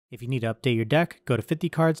If you need to update your deck, go to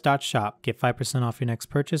 50cards.shop. Get 5% off your next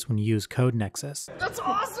purchase when you use code NEXUS. That's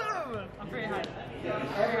awesome! I'm pretty hyped.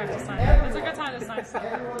 To sign. It's a good time to sign stuff.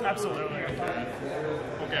 Absolutely.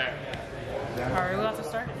 Okay. Alright, we'll have to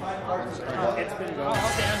start. It's been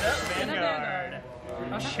stand up Vanguard.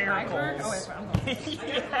 Flagberg? Oh, wait, I'm going.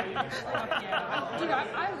 Yeah. Dude, I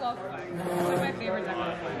love Flagberg. It's like my favorite deck of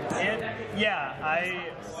Flagberg. Yeah,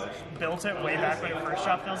 I built it way back when it first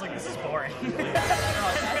dropped, and I was like, this is boring.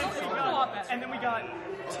 And then we got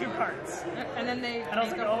 2 cards. And then they... And I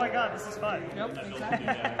was like, oh my god, this is fun. Nope, exactly.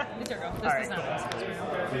 Let's go. This Alright, does not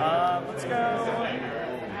cool. Let's go...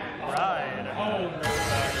 Ride.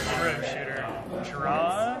 Road shooter.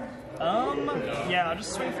 Draw. Yeah, I'll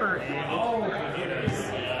just swing for 8.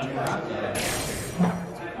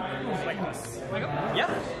 Like this. Yeah.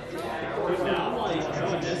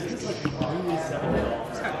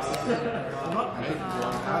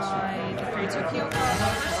 I declare 2 Kyouka.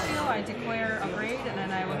 First skill, I declare a grade, and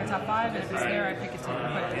then I look at top 5, and if it's there, I pick it to put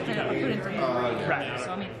it into the Right. So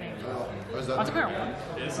I'll make things. I'll declare 1.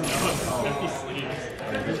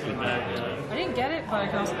 I didn't get it, but I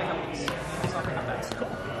can also pick up these. So I'll pick up that. Cool.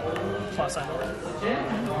 Plus on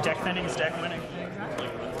deck thinning is deck winning. Exactly.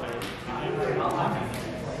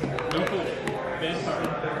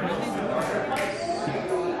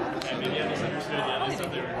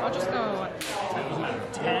 I'll just go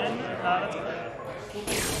 10. That's okay.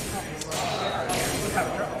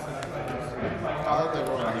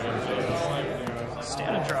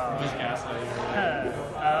 Stand a draw.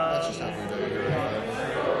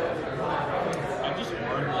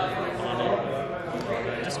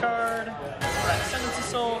 Discard. Right, Ascendance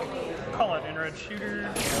Assault. Call it Inroad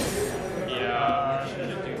Shooter. Yeah.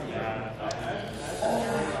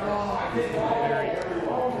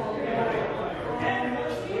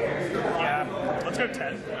 Yeah. Let's go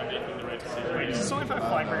 10. Wait, is this only for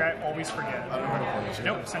Flagberg? I always forget.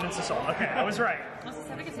 Nope, Ascendance Assault. Okay, I was right.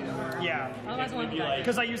 Yeah. Otherwise, I wouldn't be like.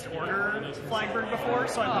 Because I used Order Flagberg before,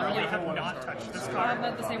 so I literally have not touched this card. I'm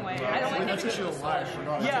not the same way. I don't like it.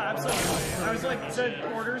 Yeah, absolutely. I was like,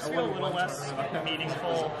 the orders feel a little less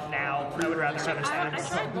meaningful now. I would rather have a I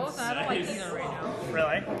tried both, and I don't like either right now.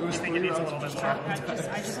 Really? You think it needs a little bit more?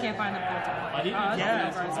 I just can't find the point to play.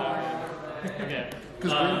 Yeah.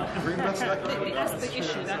 Because green best deck. That's the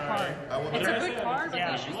issue, that card. It's a good card, but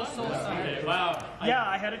the issue is so sad. Wow. Yeah,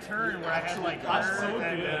 I had a turn where I had like her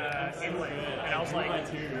and Inlet, and I was like,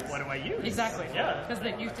 what do I use? Exactly. Yeah. Because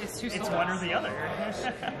it's too It's one or the other.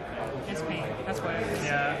 It's pain. That's what it is.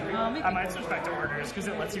 Yeah. I might switch back to orders because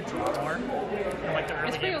it lets you draw more. And like the early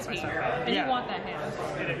it's pretty games OP. and And you want that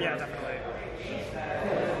hand. Yeah, definitely.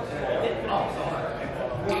 I'll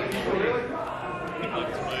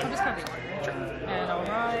just grab the order. And I'll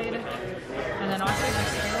ride. And then I'll take my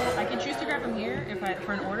skill. I can choose to grab from here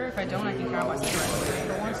for an order. If I don't, I can grab my skill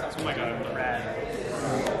for once. That's Oh my god, rad.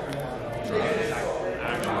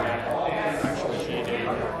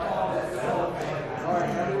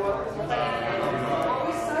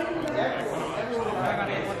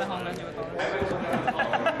 What the hell am I going to do with all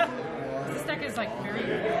this? This deck is like very...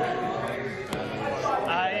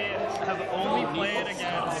 I have only played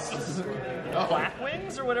against Black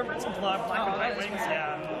Wings or whatever it's called. Black and White Wings,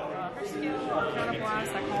 yeah. Her skill,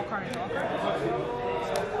 Counterblast, I call card and draw card.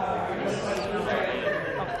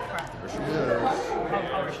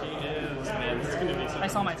 I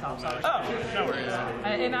saw my top, so no worries.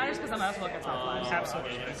 It matters because I'm also looking at top 5.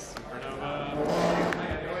 Absolutely.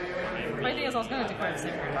 My thing is I was going to declare the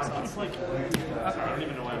same grade myself. I don't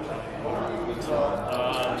even know why I'm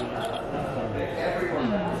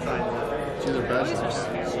It's either best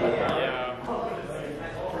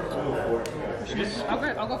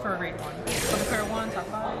I'll go for a grade 1. I'll declare 1, top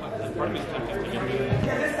 5.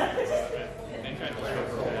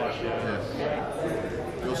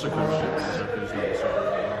 You also could ship the Zephyrs not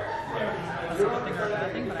super That's not a thing or a bad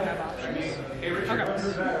thing, but I have options.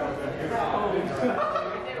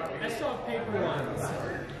 I saw paper ones.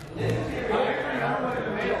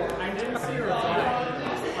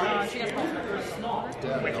 She gets called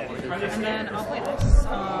and then I'll play this.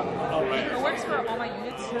 It works for all my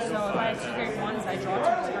units, so if I have 2 grade 1s, I draw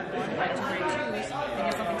 2, discard 1. If I have 2 grade 2s, I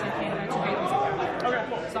get something to the hand, and I have 2 grade 1s, I capture. Okay,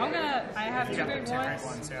 cool. So I have 2 grade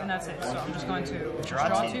 1s, and that's it. So I'm just going to draw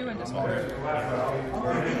 2 and discard.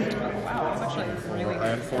 Wow, that's actually really I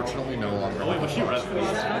unfortunately no longer. Wait, was she resting? I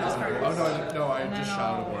just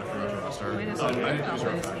shot a board for a roster. Wait a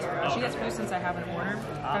second. She gets blue since I have an order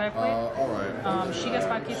that I played. Alright. She gets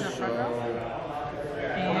 5 keys in her front row.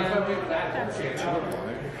 And that's it.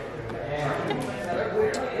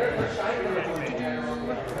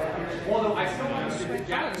 Well, no, I still want to switch.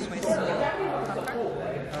 Switch.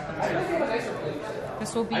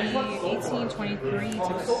 This will be 18, 23 to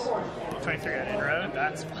 23 on inroad,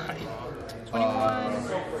 that's fine.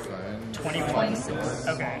 21, 26.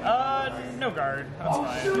 Okay, no guard, that's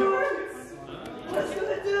fine.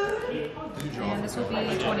 and this will be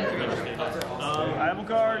 23. I will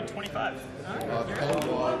guard 25.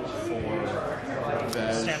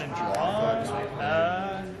 Stand and draw.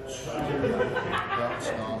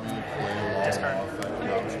 Discard.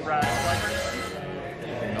 Right.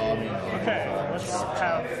 Okay, let's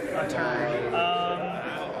have a turn.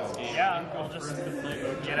 Yeah, I'll just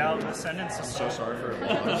get out the Ascendant System. So sorry for it.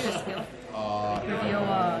 Reveal, you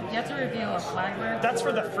have to reveal a Flagberg. That's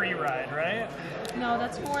for the free ride, right? No,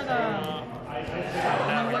 that's for the...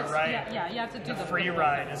 right? Yeah, you have to do the Free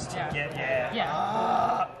ride is to get,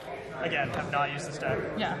 Yeah. Again, have not used this deck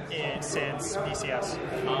since BCS.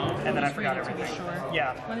 And then I forgot everything. Sure.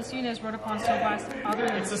 Yeah. When this unit is wrote upon Soul Blast, other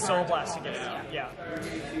than It's a Soul Blast again. Yeah.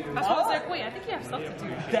 That's why I was like, wait, I think you have stuff to do.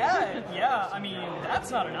 That, yeah, I mean, that's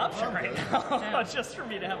not an option right now. Just for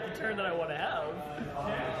me to have the turn that I want to have.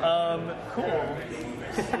 Cool.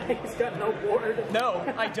 He's got no board. No,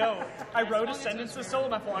 I don't. I wrote Ascendance of Soul,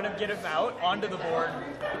 and if I want to get him out onto the board,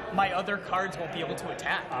 my other cards won't be able to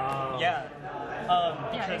attack. Yeah.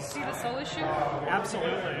 Yeah, you see the soul issue?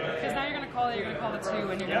 Absolutely. Because now you're going to call it 2,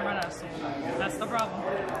 and you're going to run out of soul. That's the problem.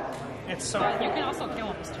 It's so But cool. you can also kill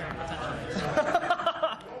him this turn, potentially.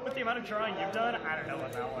 With the amount of drawing you've done, I don't know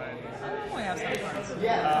what that way. Oh, we have some cards.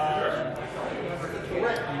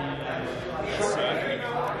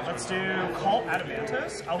 Let's do Call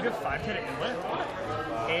Adamantos. I'll give 5k to Inlet.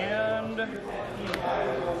 And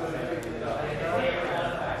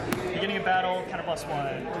beginning of battle, counter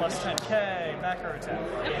 +1, plus 10k, back row attack.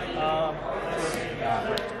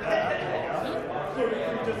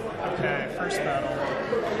 Okay, first battle.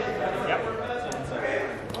 Yep.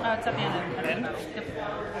 It's at the end of the battle. Yep.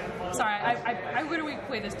 Sorry, I literally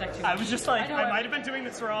played this deck too. I was just like, I I might have been doing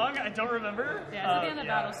this wrong. I don't remember. Yeah, it's at the end of the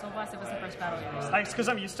battle, so Blast, it was the first battle you used. It's because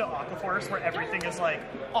I'm used to Aquaforce, where everything is like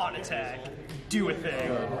on attack, do a thing.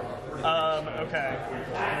 Okay,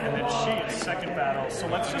 and then she is second battle. So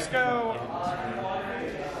let's just go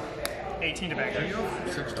 18 to Vanguard. 18.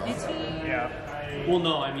 Yeah. Well,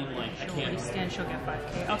 no, I mean, like, I She'll can't. stand, she'll get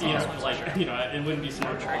 5k. I'll take this one. Like, it wouldn't be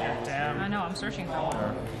smart trigger. Damn. I know, I'm searching for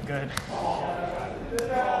one. Good.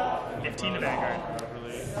 15 to Vanguard.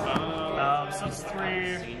 So it's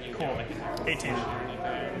 3. Cool. 18.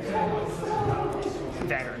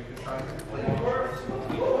 Vanguard. I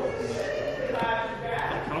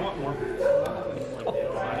kind of want more.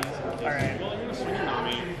 Alright. Well, you're gonna swing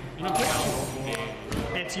Nami. You know,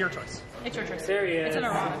 It's your choice. It's your choice. There he It's is. an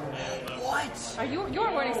errata. What?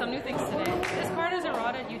 You're learning some new things today. This card is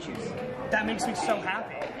errata, you choose. That makes me so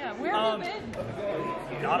happy. Yeah, where have you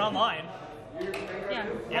been? Not online.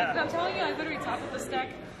 Yeah. I'm telling you, I literally top of this deck.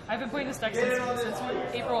 I've been playing this deck since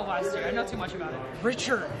April of last year. I know too much about it.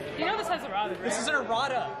 Richard, You know this has errata, right? this is an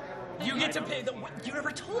errata. You get to pay the. You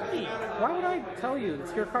never told me. Why would I tell you?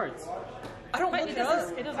 It's your cards. I don't But look it it up.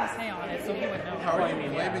 doesn't say on it, so you would know. How are you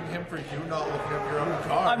blaming him for you not looking up your own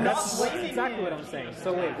card? I'm not That's blaming exactly what I'm saying.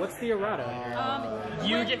 So wait, what's the errata?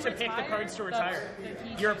 You When get to pick the retire, cards to retire. he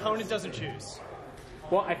Your chooses. opponent doesn't choose.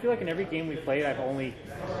 Well, I feel like in every game we played, I could only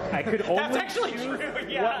That's actually choose true,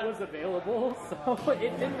 yeah. what was available, so it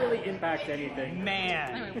didn't really impact anything.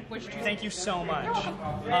 Man, Anyway, which choose? thank you so much.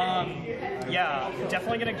 Yeah,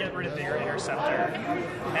 definitely gonna get rid of Vigor Interceptor.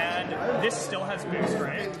 And this still has boost,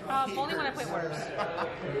 right? Only when I play orders.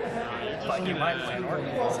 But you might play an Orc.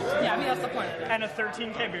 Yeah, I mean, that's the point. And a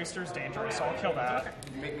 13k booster is dangerous, so I'll kill that.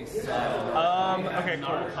 Okay,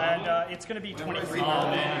 cool. And it's gonna be 23. You know,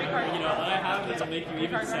 I have it to make you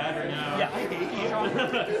even sadder now. Yeah.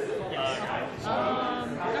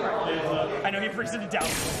 I know he presented down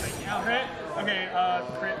something. Crit? Okay,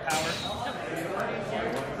 crit power.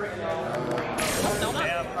 No, I'm not.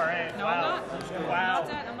 Damn, alright. No, Wow. I'm not. Wow. I'm not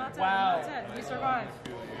dead. I'm not dead. Wow. I'm not dead. We survive.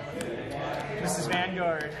 This is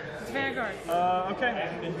Vanguard. It's Vanguard. Okay.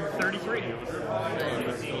 33. Oh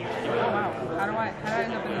wow. How did I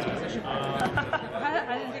end up in this position? I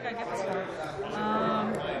didn't think I'd get this far.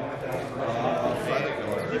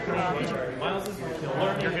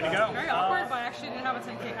 You're good to go. Very awkward, but I actually didn't have a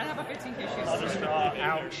 10k. I have a 15k shoot. I'll just draw.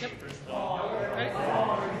 Ouch. Yep. Ready?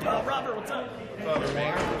 Robert, what's up?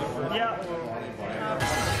 Yeah.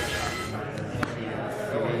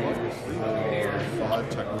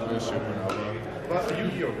 Technically supernova.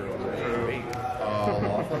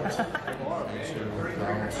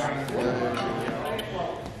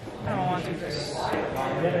 I don't want to do this. Yeah,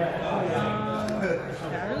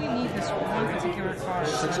 I really need this one particular card.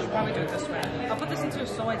 I should probably do it this way. I'll put this into a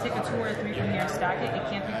soul. I take a 2 or a 3 from here, stack it. It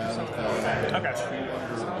can't be for soul. Okay.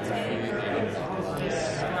 So I'll take this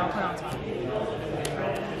and I'll put it on top.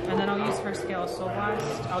 And then I'll use first scale as Soul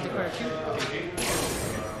Blast. I'll declare 2. I'll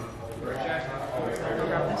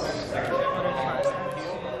grab this.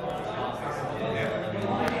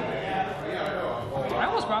 I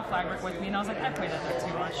almost brought Flagberg with me, and I was like, I played that deck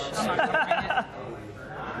too much. I'm not going to bring it.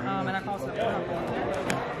 And I call it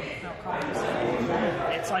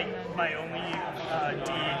It's like my only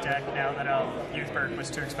D deck now that Youthberg was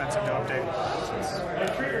too expensive to update.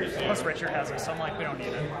 Plus Richard has it, so I'm like, we don't need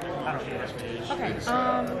it. I don't need it. Okay.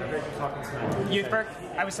 Youthberg,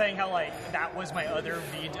 I was saying how like that was my other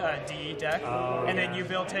D deck, and then you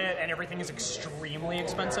built it, and everything is extremely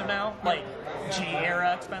expensive now, like G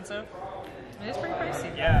era expensive. It is pretty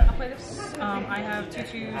pricey. Yeah. I'll play this. I have 2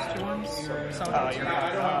 2s, 2 1s. So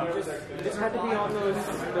This had to be on those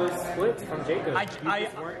splits from Jacob. I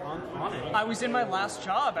weren't on it. I was in my last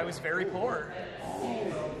job. I was very poor.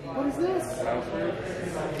 What is this?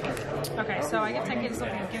 okay, so I get 10K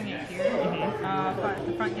something, I'm giving it here. But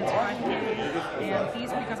the front gets 5K, and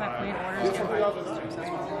these, because I played orders, get 5K too, so that's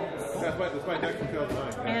cool. That's my deck from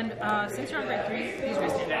 2009. And since you're on grade 3, these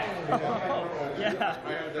raise it. Yeah.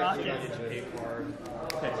 Rocket.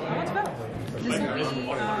 Let's go. This will be,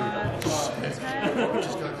 this bag.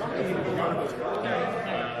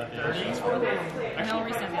 And I'll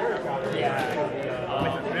resend it. Yeah.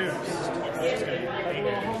 With a boost. It's gonna be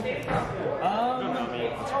big.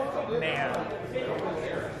 Man.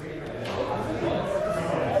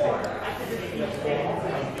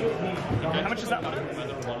 How much is that one?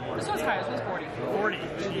 This one's higher, this one's 40. 40.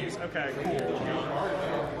 Jeez. Okay, cool.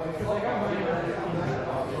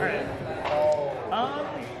 Alright.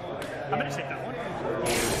 I'm gonna take that one.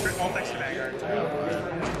 All thanks to Vanguard.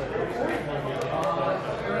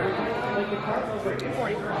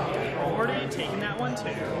 40. 40, taking that one too.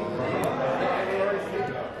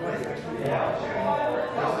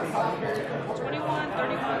 21,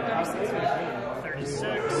 31, 36.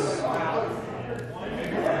 36.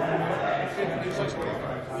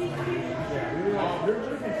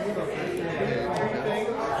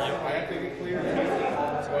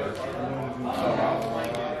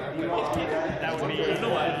 That would be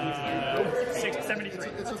 673.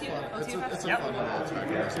 It's a fun Yep. attack.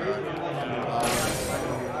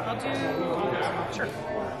 I'll do. Sure.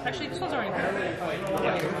 Actually, this one's already good.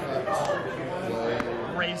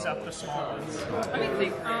 Raise up the small ones. Let me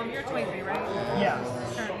think. You're 23, right? Yeah.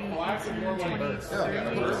 Currently 18, 20,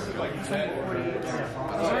 30, 40.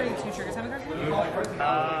 Those are already 2 triggers. How many cards?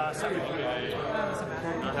 7. That doesn't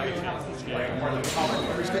matter.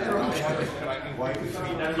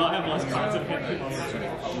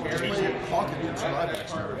 Pocket gets right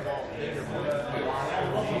extra.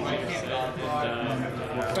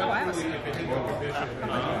 Oh, I have a 7.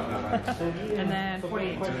 And then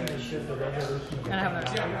 48. And I have another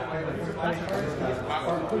 7.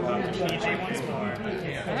 DJ once more.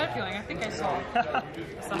 I had a feeling. I think I saw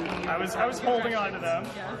something. I was holding on to them.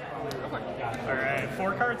 Yeah. Go for it. Alright,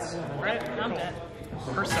 4 cards, right? I'm dead.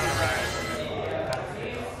 Persona Rise.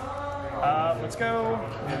 Let's go.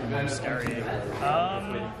 I'm scary. No,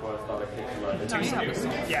 you have this.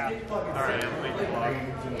 Yeah. Alright.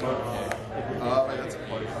 That's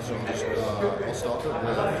so just I'll stop it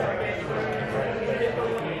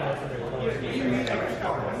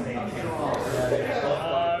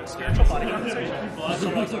with Spiritual body compensation. Place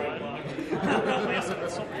it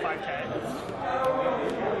 5K.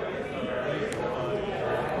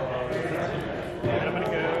 And I'm gonna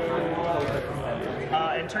go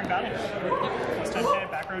and turn battle. Plus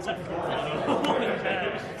 10K, back rows up.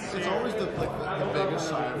 it's always the biggest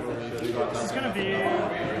sign where we This is gonna be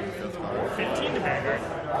 15 to Vanguard.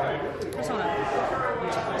 Persona.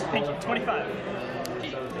 Thank you. 25.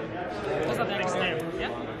 What's up Thanks, next? name.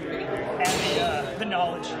 Yeah. And the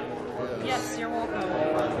knowledge. Yes, you're welcome.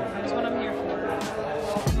 That is what I'm here for.